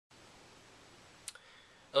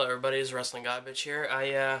Hello everybody, it's Wrestling God Bitch here.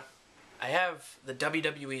 I have the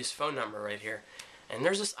WWE's phone number right here. And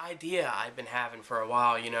there's this idea I've been having for a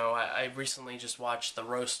while, you know. I recently just watched the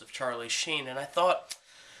roast of Charlie Sheen, and I thought,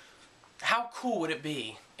 how cool would it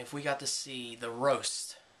be if we got to see the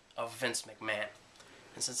roast of Vince McMahon?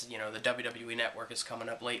 And since, you know, the WWE Network is coming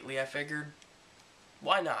up lately, I figured,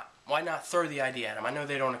 why not? Why not throw the idea at him? I know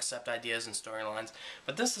they don't accept ideas and storylines,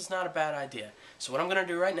 but this is not a bad idea. So what I'm going to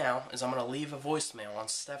do right now is I'm going to leave a voicemail on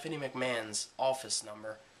Stephanie McMahon's office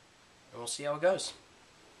number, and we'll see how it goes.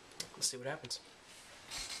 Let's see what happens.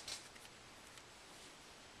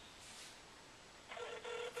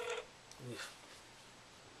 Oof.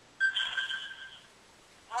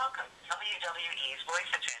 Welcome to WWE's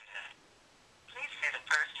Voice Agenda. Please say the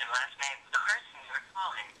first and last name of the person you are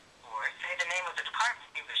calling, or say the name of the department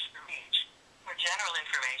you wish to reach. For general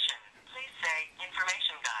information, please say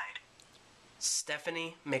Information Guide.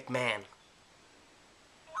 Stephanie McMahon.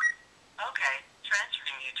 Okay,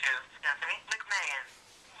 transferring you to Stephanie McMahon.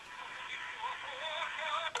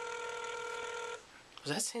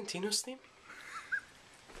 Was that Santino's theme?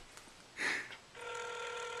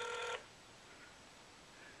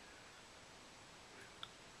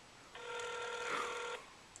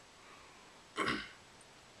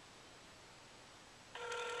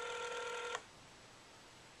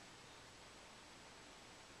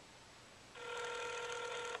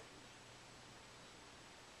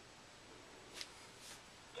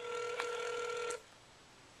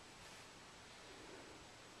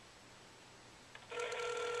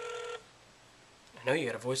 I know you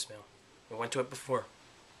got a voicemail. We went to it before.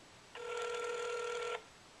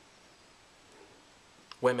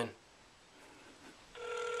 Women.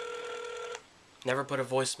 Never put a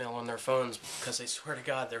voicemail on their phones because they swear to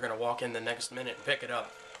God they're going to walk in the next minute and pick it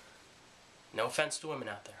up. No offense to women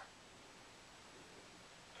out there.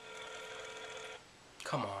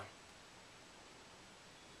 Come on.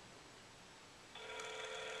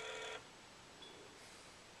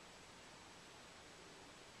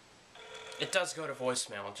 It does go to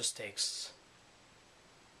voicemail, it just takes...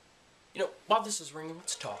 You know, while this is ringing,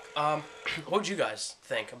 let's talk. What would you guys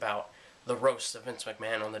think about the roast of Vince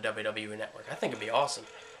McMahon on the WWE Network? I think it'd be awesome.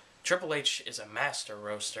 Triple H is a master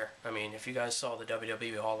roaster. I mean, if you guys saw the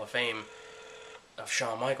WWE Hall of Fame of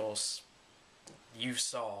Shawn Michaels, you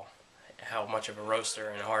saw how much of a roaster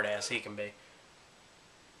and hard ass he can be.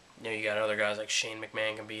 You know, you got other guys like Shane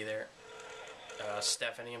McMahon can be there.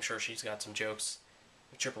 Stephanie, I'm sure she's got some jokes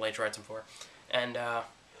Triple H writes them for. And,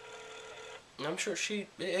 I'm sure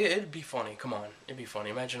it'd be funny. Come on. It'd be funny.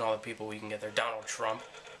 Imagine all the people we can get there. Donald Trump.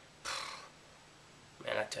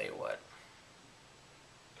 Man, I tell you what.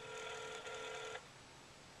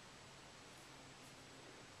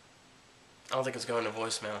 I don't think it's going to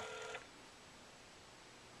voicemail.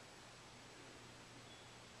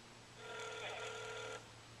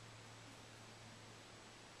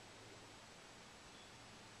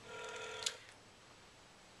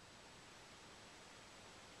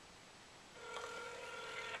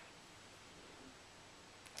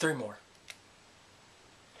 Three more.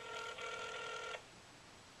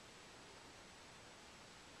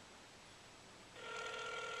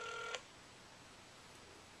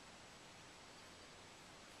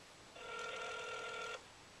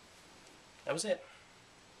 That was it.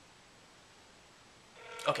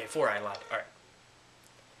 Okay, 4 I lied. Alright.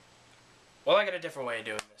 Well, I got a different way of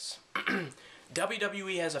doing this.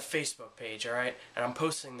 WWE has a Facebook page, alright? And I'm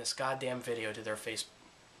posting this goddamn video to their Facebook.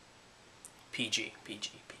 PG.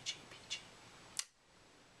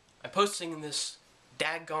 I'm posting this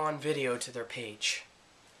daggone video to their page.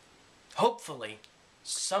 Hopefully,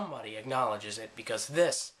 somebody acknowledges it, because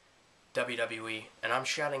this, WWE, and I'm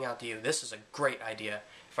shouting out to you, this is a great idea.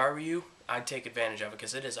 If I were you, I'd take advantage of it,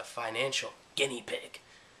 because it is a financial guinea pig.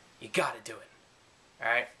 You gotta do it.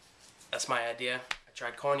 Alright? That's my idea. I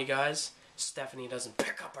tried calling you guys. Stephanie doesn't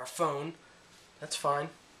pick up our phone. That's fine.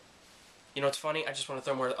 You know what's funny? I just want to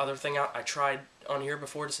throw one other thing out. I tried on here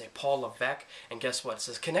before to say Paul Levesque, and guess what? It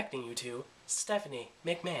says connecting you to Stephanie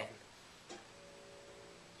McMahon.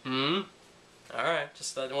 Alright,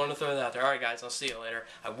 just I wanted to throw that out there. Alright guys, I'll see you later.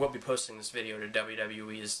 I will be posting this video to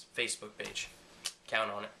WWE's Facebook page. Count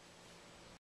on it.